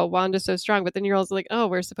 oh, well, Wanda's so strong. But then you're also like, oh,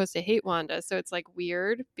 we're supposed to hate Wanda. So it's like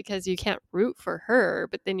weird because you can't root for her.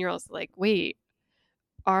 But then you're also like, wait,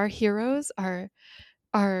 our heroes are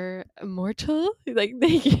immortal, like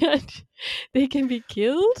they can be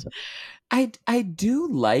killed. I do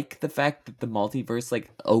like the fact that the multiverse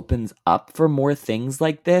like opens up for more things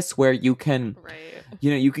like this, where you can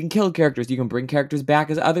you know, you can kill characters, you can bring characters back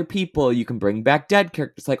as other people, you can bring back dead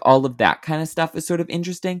characters, like all of that kind of stuff is sort of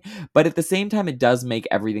interesting. But at the same time, it does make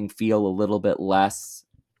everything feel a little bit less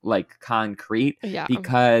like concrete,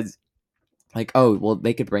 because like, oh, well,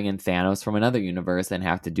 they could bring in Thanos from another universe and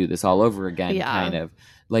have to do this all over again, kind of.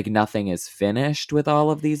 Like, nothing is finished with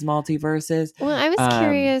all of these multiverses. Well, I was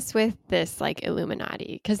curious with this, like,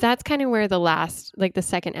 Illuminati, because that's kind of where the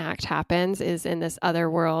second act happens, is in this other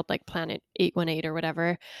world, like Planet 818 or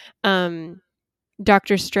whatever.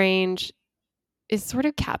 Doctor Strange is sort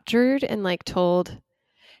of captured and, like, told...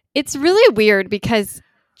 It's really weird because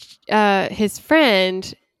his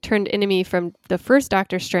friend... turned enemy from the first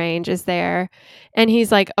Doctor Strange is there, and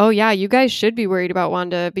he's like, oh yeah, you guys should be worried about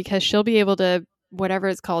Wanda because she'll be able to whatever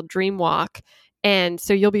it's called dream walk, and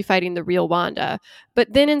so you'll be fighting the real Wanda.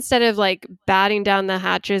 But then instead of like batting down the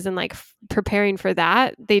hatches and like preparing for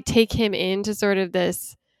that, they take him into sort of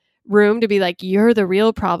this room to be like, you're the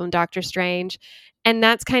real problem, Doctor Strange. And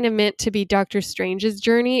that's kind of meant to be Doctor Strange's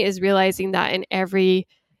journey, is realizing that in every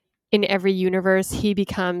universe he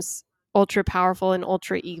becomes ultra powerful and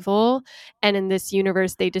ultra evil. And in this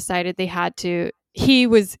universe, they decided they had to. He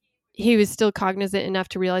was still cognizant enough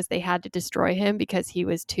to realize they had to destroy him because he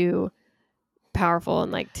was too powerful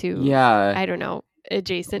and like too, I don't know,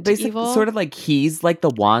 adjacent to evil. Sort of like he's like the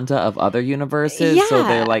Wanda of other universes, so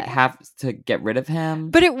they like have to get rid of him.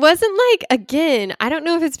 But it wasn't like, again, I don't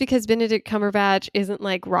know if it's because Benedict Cumberbatch isn't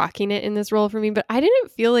like rocking it in this role for me, but I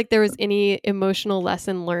didn't feel like there was any emotional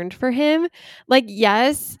lesson learned for him. Like,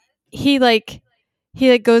 yes, he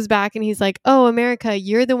goes back and he's like, oh, America,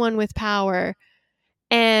 you're the one with power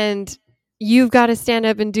and you've got to stand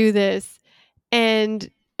up and do this. And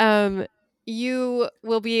you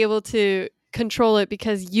will be able to control it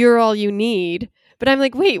because you're all you need. But I'm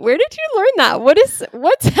like, wait, where did you learn that?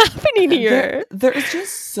 What's happening here? There's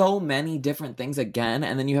just so many different things again.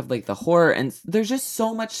 And then you have like the horror, and there's just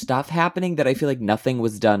so much stuff happening that I feel like nothing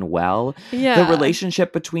was done well. Yeah. The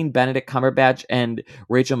relationship between Benedict Cumberbatch and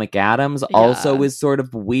Rachel McAdams also is sort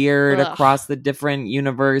of weird across the different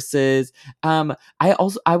universes. I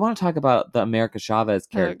want to talk about the America Chavez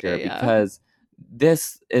character because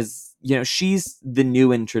this is, she's the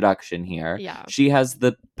new introduction here. Yeah. She has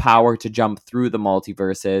the power to jump through the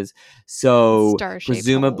multiverses. So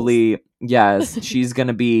presumably, yes, she's going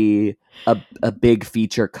to be a big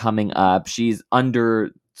feature coming up. She's under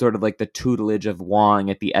sort of like the tutelage of Wong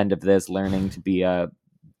at the end of this, learning to be a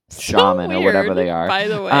shaman or whatever they are. By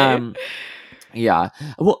the way. Yeah.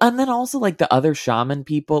 Well, and then also like the other shaman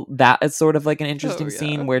people, that is sort of like an interesting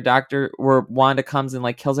scene where Wanda comes and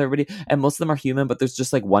like kills everybody, and most of them are human, but there's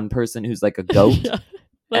just like one person who's like a goat.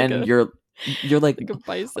 You're like a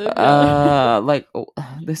bison. Like,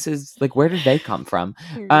 this is like, where did they come from?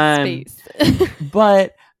 Space.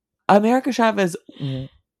 But America Chavez,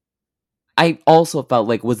 I also felt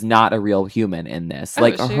like was not a real human in this.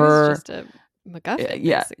 Like she her was just a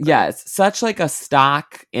MacGuffin. Yes, such like a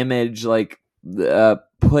stock image, like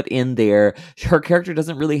put in there. Her character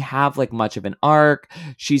doesn't really have like much of an arc.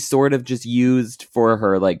 She's sort of just used for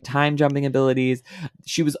her like time jumping abilities.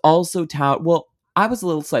 She was also I was a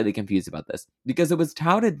little slightly confused about this because it was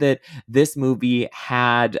touted that this movie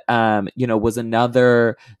had was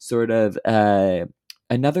another sort of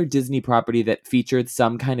another Disney property that featured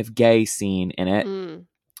some kind of gay scene in it,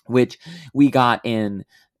 which we got in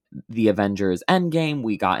the Avengers Endgame,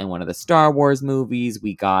 we got in one of the Star Wars movies,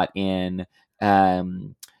 we got in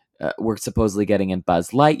we're supposedly getting in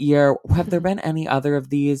Buzz Lightyear. Have there been any other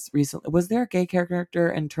of these recently? Was there a gay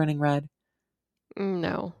character in Turning Red?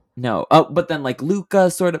 No. Oh, but then like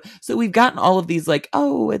Luca sort of. So we've gotten all of these like,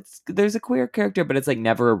 there's a queer character, but it's like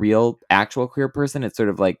never a real actual queer person. It's sort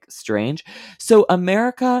of like strange. So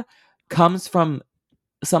America comes from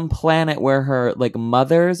some planet where her like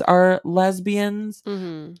mothers are lesbians.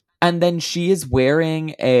 Mm-hmm. And then she is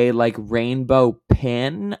wearing a like rainbow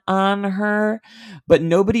pin on her, but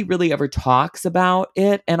nobody really ever talks about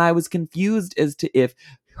it. And I was confused as to if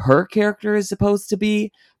her character is supposed to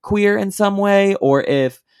be queer in some way, or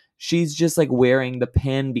if she's just like wearing the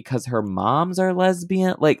pin because her moms are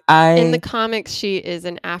lesbian. Like in the comics, she is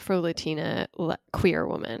an Afro-Latina queer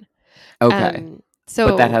woman. Okay. So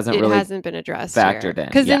but that hasn't been addressed factored in.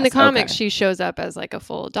 Because in the comics, she shows up as like a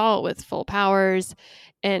full adult with full powers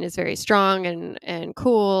and is very strong and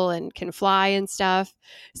cool and can fly and stuff.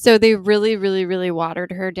 So they really, really, really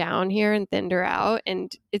watered her down here and thinned her out.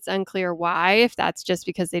 And it's unclear why, if that's just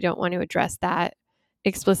because they don't want to address that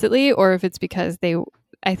explicitly, or if it's because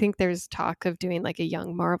I think there's talk of doing like a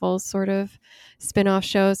Young Marvels sort of spin-off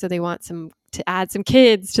show. So they want to add some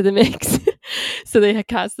kids to the mix. So they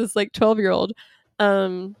cast this like 12-year-old.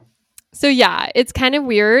 So yeah, it's kind of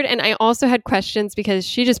weird. And I also had questions because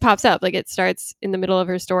she just pops up. Like it starts in the middle of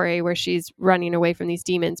her story where she's running away from these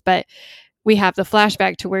demons. But we have the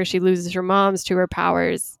flashback to where she loses her moms to her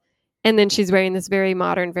powers. And then she's wearing this very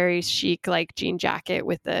modern, very chic like jean jacket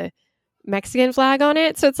with the Mexican flag on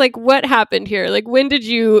it. So it's like, what happened here? Like, when did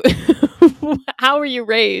you how were you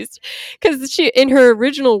raised? Because she, in her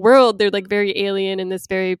original world, they're like very alien in this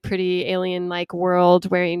very pretty alien like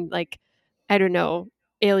world, wearing like, I don't know,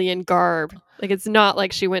 alien garb. Like it's not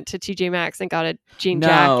like she went to TJ Maxx and got a jean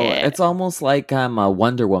jacket. It's almost like a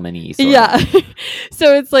Wonder Woman-y. Yeah.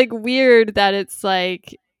 So it's like weird that it's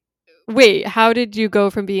like, wait, how did you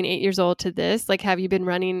go from being 8 years old to this? Like, have you been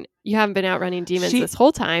running? You haven't been out running demons this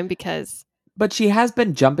whole time because. But she has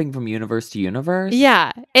been jumping from universe to universe.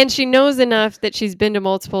 Yeah. And she knows enough that she's been to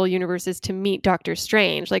multiple universes to meet Doctor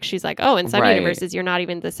Strange. Like she's like, oh, in some universes, you're not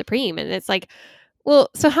even the Supreme. And it's like, well,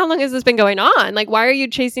 so how long has this been going on? Like, why are you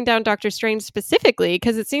chasing down Doctor Strange specifically?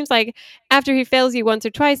 Because it seems like after he fails you once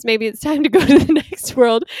or twice, maybe it's time to go to the next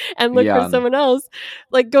world and look for someone else.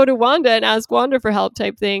 Like, go to Wanda and ask Wanda for help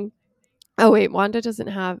type thing. Oh wait, Wanda doesn't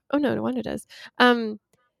have. Oh no, Wanda does.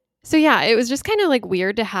 So yeah, it was just kind of like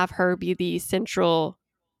weird to have her be the central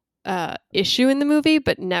issue in the movie,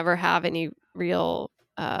 but never have any real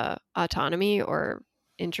autonomy or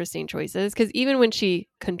interesting choices. Because even when she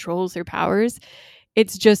controls her powers,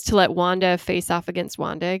 it's just to let Wanda face off against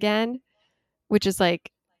Wanda again, which is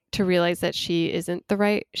like to realize that she isn't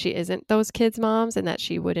those kids' moms, and that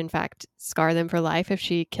she would in fact scar them for life if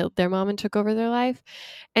she killed their mom and took over their life.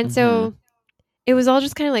 And so it was all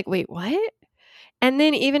just kind of like, wait, what? And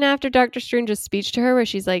then even after Doctor Strange's speech to her, where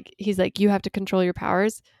he's like, you have to control your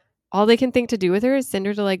powers, all they can think to do with her is send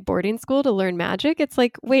her to like boarding school to learn magic. It's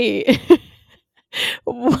like, wait,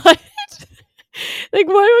 what? Like,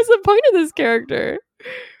 what was the point of this character?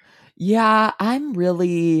 Yeah, I'm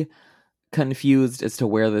really confused as to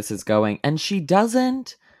where this is going. And she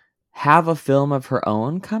doesn't have a film of her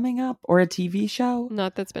own coming up or a TV show.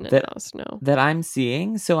 Not that's been announced, no. That I'm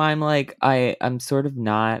seeing. So I'm like, I'm sort of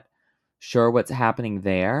not sure what's happening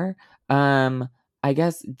there. I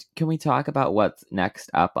guess, can we talk about what's next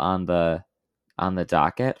up on the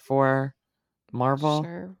docket for Marvel?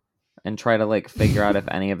 Sure. And try to like figure out if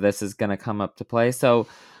any of this is going to come up to play. So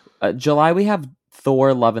July we have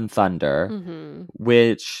Thor: Love and Thunder,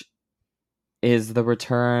 which is the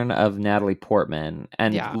return of Natalie Portman,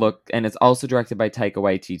 and and it's also directed by Taika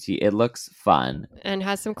Waititi. It looks fun and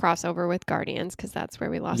has some crossover with Guardians, because that's where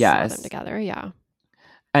we saw them together. Yeah.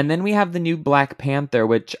 And then we have the new Black Panther,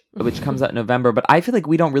 which comes out in November, but I feel like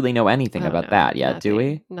we don't really know anything about that yet, do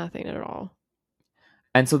we? Nothing at all.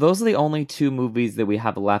 And so those are the only two movies that we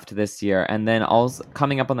have left this year. And then also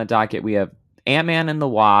coming up on the docket, we have Ant-Man and the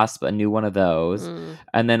Wasp, a new one of those,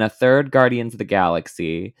 and then a third Guardians of the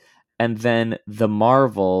Galaxy, and then The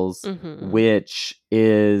Marvels, which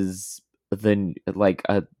is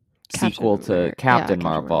a sequel to Captain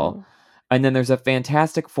Marvel. And then there's a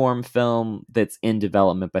Fantastic Four film that's in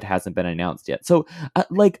development but hasn't been announced yet. So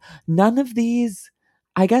none of these,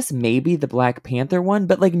 I guess maybe the Black Panther one,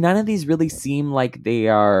 but like none of these really seem like they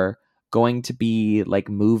are going to be like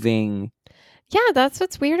moving. Yeah, that's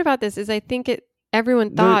what's weird about this is I think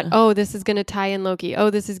everyone thought, oh, this is going to tie in Loki. Oh,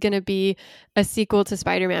 this is going to be a sequel to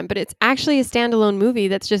Spider-Man, but it's actually a standalone movie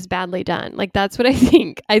that's just badly done. Like, that's what I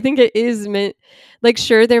think. I think it is meant, like,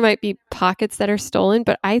 sure, there might be pockets that are stolen,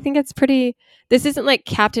 but I think it's this isn't like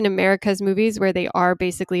Captain America's movies where they are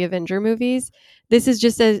basically Avenger movies. This is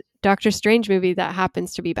just a Doctor Strange movie that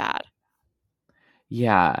happens to be bad.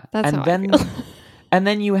 Yeah. That's how I feel. And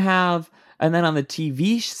then you have, and then on the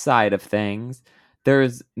TV side of things,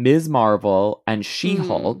 there's Ms. Marvel and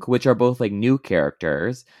She-Hulk, which are both like new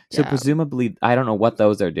characters. So presumably, I don't know what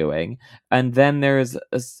those are doing. And then there's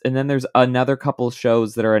another couple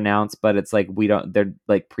shows that are announced, but it's like they're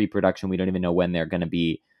like pre-production. We don't even know when they're going to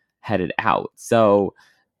be headed out. So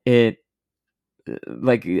I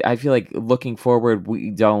feel like looking forward,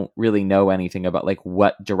 we don't really know anything about like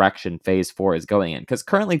what direction Phase 4 is going in. Because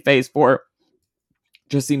currently Phase 4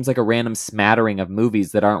 just seems like a random smattering of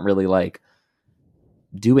movies that aren't really like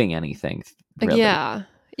doing anything, really. Yeah.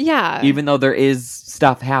 Even though there is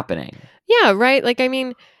stuff happening. Yeah, right. Like, I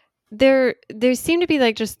mean, there seem to be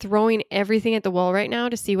like just throwing everything at the wall right now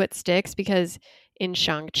to see what sticks, because in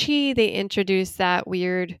Shang-Chi they introduced that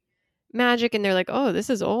weird magic and they're like, oh, this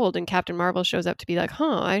is old, and Captain Marvel shows up to be like,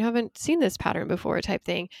 I haven't seen this pattern before type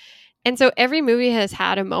thing. And so every movie has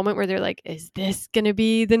had a moment where they're like, is this going to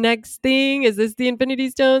be the next thing? Is this the Infinity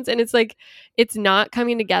Stones? And it's like, it's not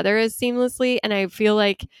coming together as seamlessly. And I feel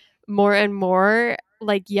like more and more,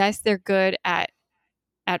 like, yes, they're good at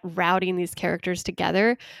routing these characters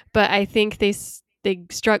together, but I think they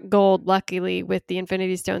struck gold, luckily, with the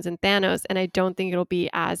Infinity Stones and Thanos. And I don't think it'll be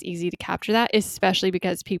as easy to capture that, especially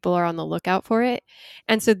because people are on the lookout for it.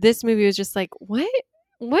 And so this movie was just like, what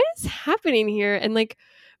is happening here? And like,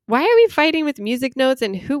 why are we fighting with music notes,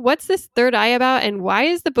 and what's this third eye about, and why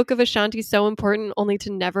is the Book of Ashanti so important only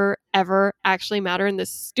to never ever actually matter in this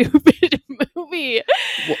stupid movie?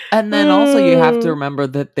 Well, and then also you have to remember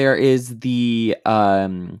that there is the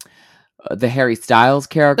Harry Styles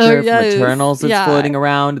character from Eternals that's floating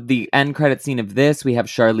around. The end credit scene of this, we have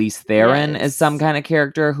Charlize Theron as some kind of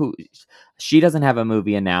character who she doesn't have a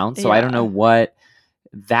movie announced, so I don't know what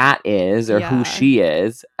that is or who she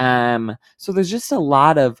is. So there's just a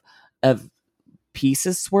lot of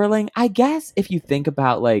pieces swirling. I guess if you think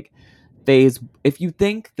about like if you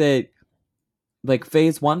think that like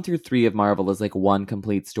Phase 1 through 3 of Marvel is like one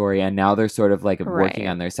complete story, and now they're sort of like working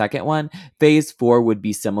on their second one. Phase 4 would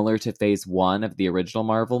be similar to Phase 1 of the original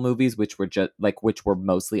Marvel movies, which were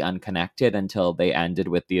mostly unconnected until they ended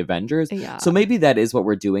with the Avengers. So maybe that is what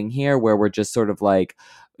we're doing here, where we're just sort of like,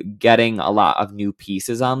 getting a lot of new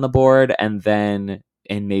pieces on the board, and then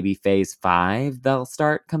in maybe phase 5 they'll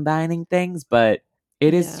start combining things. But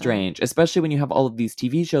it is strange, especially when you have all of these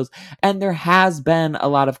TV shows, and there has been a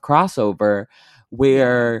lot of crossover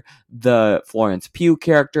where the Florence Pugh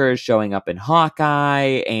character is showing up in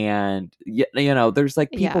Hawkeye, and you know, there's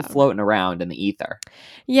like people floating around in the ether.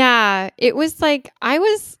 Yeah, it was like I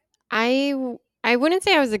wouldn't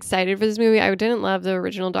say I was excited for this movie. I didn't love the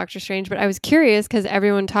original Doctor Strange, but I was curious because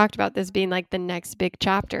everyone talked about this being like the next big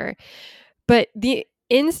chapter. But the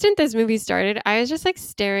instant this movie started, I was just like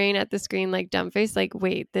staring at the screen like dumbfaced, like,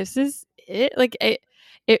 wait, this is it? Like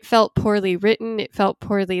it felt poorly written. It felt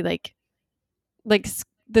poorly like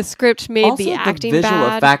the script made also, the acting visual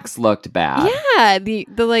bad. effects looked bad. Yeah, the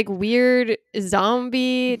like weird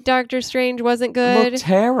zombie Doctor Strange wasn't good. Looked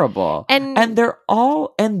terrible. And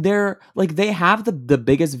they're like, they have the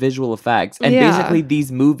biggest visual effects. And basically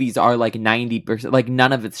these movies are like 90%, like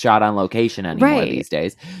none of it's shot on location anymore these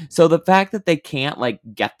days. So the fact that they can't like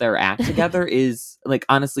get their act together is like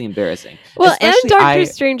honestly embarrassing. Well, especially, and Doctor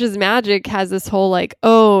Strange's magic has this whole like,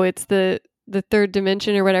 oh, it's the third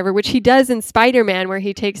dimension or whatever, which he does in Spider-Man, where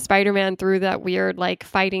he takes Spider-Man through that weird like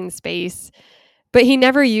fighting space, but he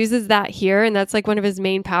never uses that here, and that's like one of his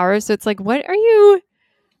main powers. So it's like,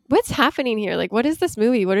 what's happening here? Like, what is this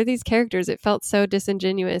movie? What are these characters? It felt so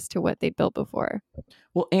disingenuous to what they'd built before.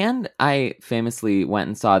 Well, and I famously went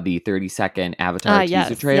and saw the 30-second Avatar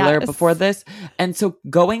teaser trailer before this, and so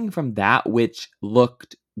going from that, which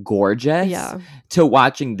looked gorgeous, to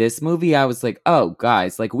watching this movie, I was like, oh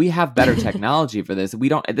guys, like we have better technology for this.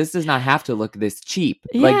 This does not have to look this cheap.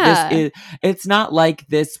 Like it's not like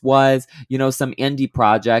this was, you know, some indie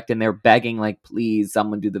project and they're begging like, please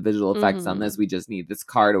someone do the visual effects on this, we just need this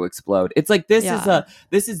car to explode. It's like this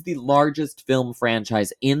is the largest film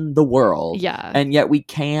franchise in the world, and yet we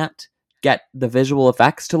can't get the visual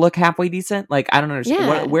effects to look halfway decent. Like, I don't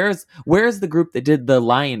understand. Where's the group that did the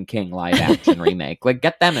Lion King live action remake? Like,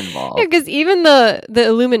 get them involved. Yeah, because even the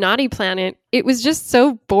Illuminati planet, it was just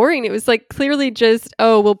so boring. It was like clearly just,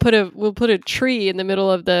 oh, we'll put a tree in the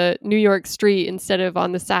middle of the New York street instead of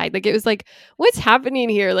on the side. Like, it was like, what's happening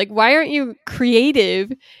here? Like, why aren't you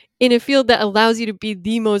creative in a field that allows you to be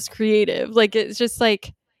the most creative? Like, it's just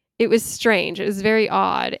like, it was strange. It was very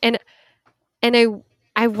odd. And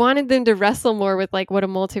I wanted them to wrestle more with like what a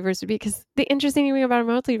multiverse would be, because the interesting thing about a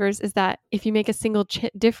multiverse is that if you make a single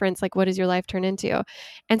difference, like what does your life turn into?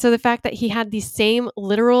 And so the fact that he had the same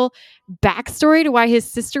literal backstory to why his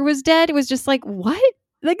sister was dead, it was just like, what?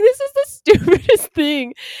 Like, this is the stupidest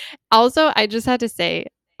thing. Also, I just had to say,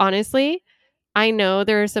 honestly, I know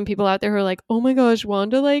there are some people out there who are like, oh my gosh,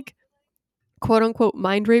 Wanda, like, quote unquote,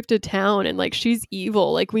 mind raped a town and like she's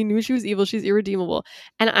evil. Like, we knew she was evil. She's irredeemable.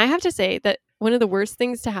 And I have to say that one of the worst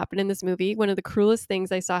things to happen in this movie, one of the cruelest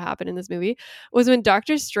things I saw happen in this movie, was when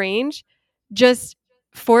Doctor Strange just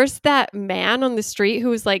forced that man on the street who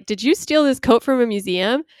was like, did you steal this coat from a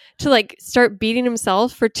museum, to like start beating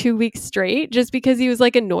himself for 2 weeks straight just because he was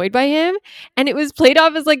like annoyed by him. And it was played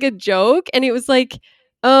off as like a joke. And it was like,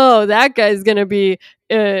 oh, that guy's going to be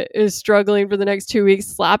is struggling for the next 2 weeks,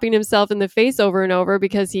 slapping himself in the face over and over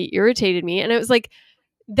because he irritated me. And it was like,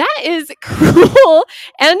 that is cruel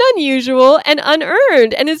and unusual and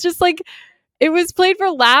unearned. And it's just like, it was played for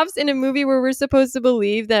laughs in a movie where we're supposed to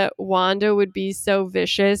believe that Wanda would be so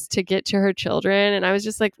vicious to get to her children. And I was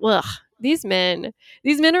just like, ugh, these men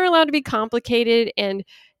are allowed to be complicated and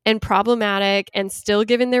problematic and still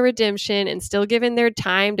given their redemption and still given their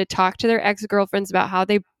time to talk to their ex-girlfriends about how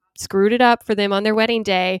they screwed it up for them on their wedding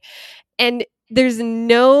day. And there's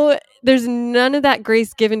none of that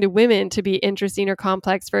grace given to women to be interesting or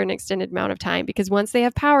complex for an extended amount of time, because once they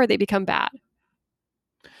have power, they become bad.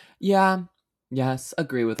 Yeah. Yes,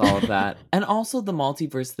 agree with all of that. And also the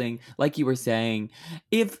multiverse thing, like you were saying,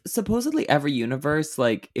 if supposedly every universe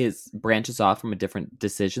like branches off from a different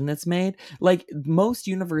decision that's made, like most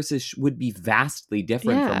universes would be vastly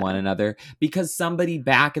different from one another, because somebody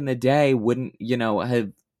back in the day wouldn't,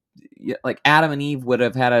 have, like Adam and Eve would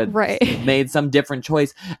have had made some different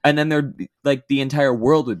choice, and then the entire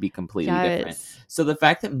world would be completely different. So the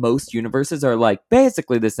fact that most universes are like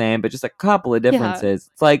basically the same, but just a couple of differences,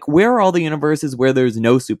 it's like, where are all the universes where there's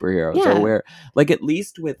no superheroes, or where, like, at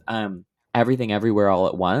least with Everything Everywhere All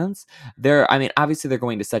at Once, obviously they're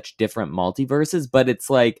going to such different multiverses, but it's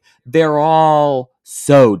like they're all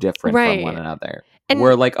so different from one another. And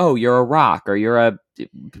we're like, oh, you're a rock, or you're a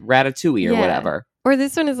Ratatouille, or whatever. Or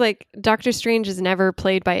this one is like, Doctor Strange is never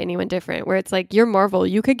played by anyone different, where it's like, you're Marvel.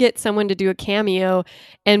 You could get someone to do a cameo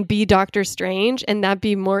and be Doctor Strange, and that'd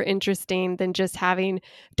be more interesting than just having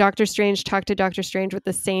Doctor Strange talk to Doctor Strange with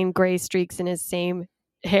the same gray streaks in his same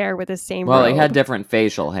hair with the same Well, robe. he had different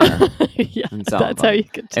facial hair. Yeah, that's how you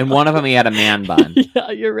could tell. And one of them he had a man bun.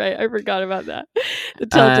 Yeah, you're right. I forgot about that. The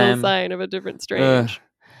telltale sign of a different Strange.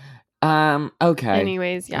 Okay.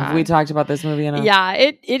 Anyways, yeah. Have we talked about this movie enough? Yeah,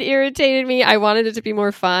 it irritated me. I wanted it to be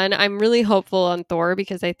more fun. I'm really hopeful on Thor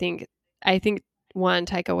because I think one,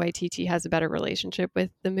 Taika Waititi has a better relationship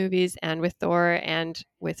with the movies and with Thor and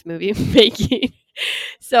with movie making.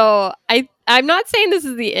 So I'm not saying this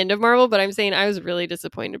is the end of Marvel, but I'm saying I was really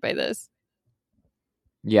disappointed by this.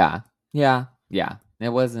 Yeah. It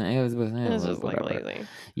was just like lazy.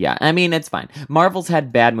 Yeah, I mean, it's fine. Marvel's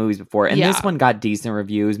had bad movies before, and this one got decent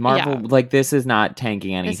reviews. Marvel, like, this is not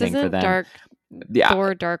tanking anything for them.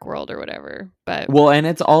 Thor Dark World or whatever. But and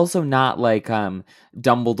it's also not like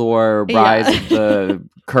Dumbledore Rise of the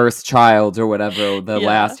Cursed Child or whatever the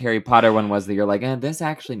last Harry Potter one was that you're like, this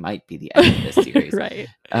actually might be the end of this series. Right.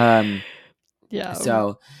 Yeah.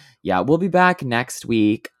 So we'll be back next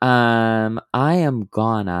week. I am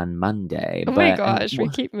gone on Monday. Oh my gosh, we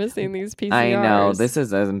keep missing these PCRs. I know, this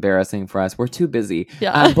is embarrassing for us. We're too busy.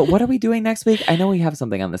 Yeah. But what are we doing next week? I know we have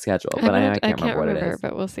something on the schedule, but I can't remember what it is.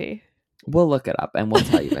 But we'll see. We'll look it up and we'll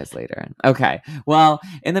tell you guys later. Okay. Well,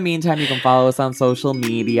 in the meantime, you can follow us on social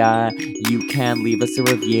media. You can leave us a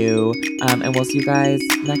review. And we'll see you guys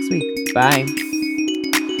next week. Bye.